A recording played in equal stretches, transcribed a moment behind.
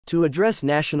To address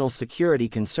national security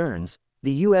concerns,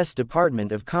 the U.S.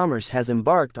 Department of Commerce has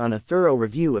embarked on a thorough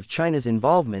review of China's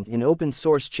involvement in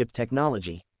open-source chip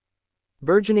technology.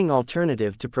 Burgeoning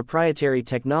alternative to proprietary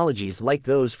technologies like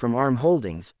those from ARM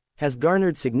Holdings, has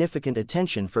garnered significant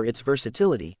attention for its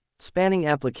versatility, spanning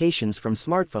applications from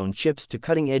smartphone chips to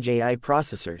cutting-edge AI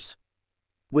processors.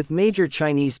 With major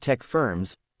Chinese tech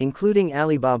firms, including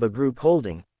Alibaba Group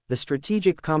Holding, the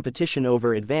strategic competition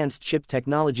over advanced chip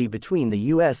technology between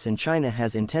the U.S. and China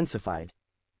has intensified.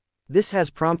 This has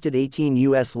prompted 18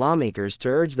 U.S. lawmakers to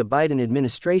urge the Biden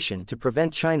administration to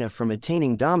prevent China from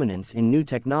attaining dominance in new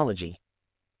technology.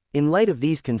 In light of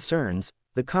these concerns,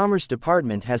 the Commerce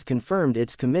Department has confirmed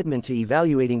its commitment to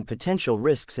evaluating potential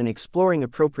risks and exploring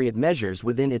appropriate measures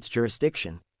within its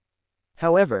jurisdiction.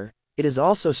 However, it is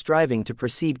also striving to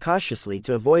proceed cautiously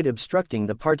to avoid obstructing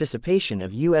the participation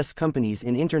of U.S. companies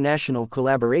in international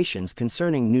collaborations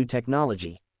concerning new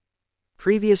technology.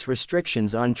 Previous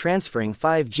restrictions on transferring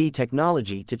 5G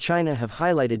technology to China have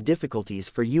highlighted difficulties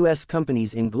for U.S.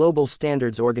 companies in global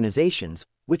standards organizations,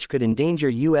 which could endanger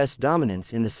U.S.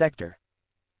 dominance in the sector.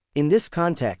 In this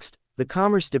context, the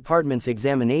Commerce Department's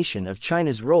examination of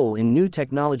China's role in new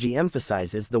technology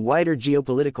emphasizes the wider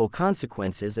geopolitical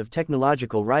consequences of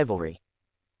technological rivalry.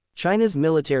 China's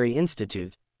Military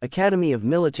Institute, Academy of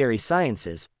Military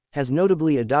Sciences, has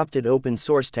notably adopted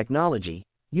open-source technology,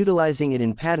 utilizing it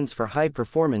in patents for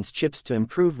high-performance chips to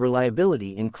improve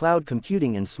reliability in cloud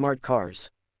computing and smart cars.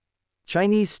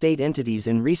 Chinese state entities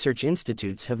and research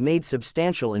institutes have made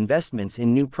substantial investments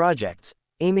in new projects,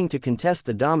 aiming to contest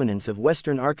the dominance of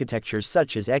Western architectures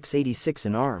such as x86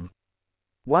 and ARM.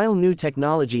 While new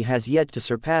technology has yet to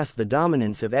surpass the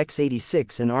dominance of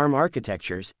x86 and ARM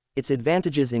architectures, its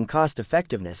advantages in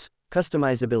cost-effectiveness,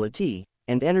 customizability,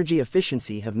 and energy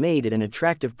efficiency have made it an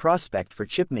attractive prospect for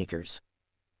chipmakers.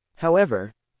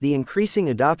 However, the increasing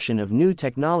adoption of new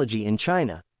technology in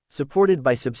China, supported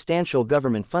by substantial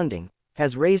government funding,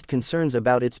 has raised concerns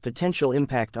about its potential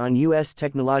impact on U.S.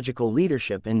 technological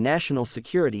leadership and national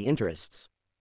security interests.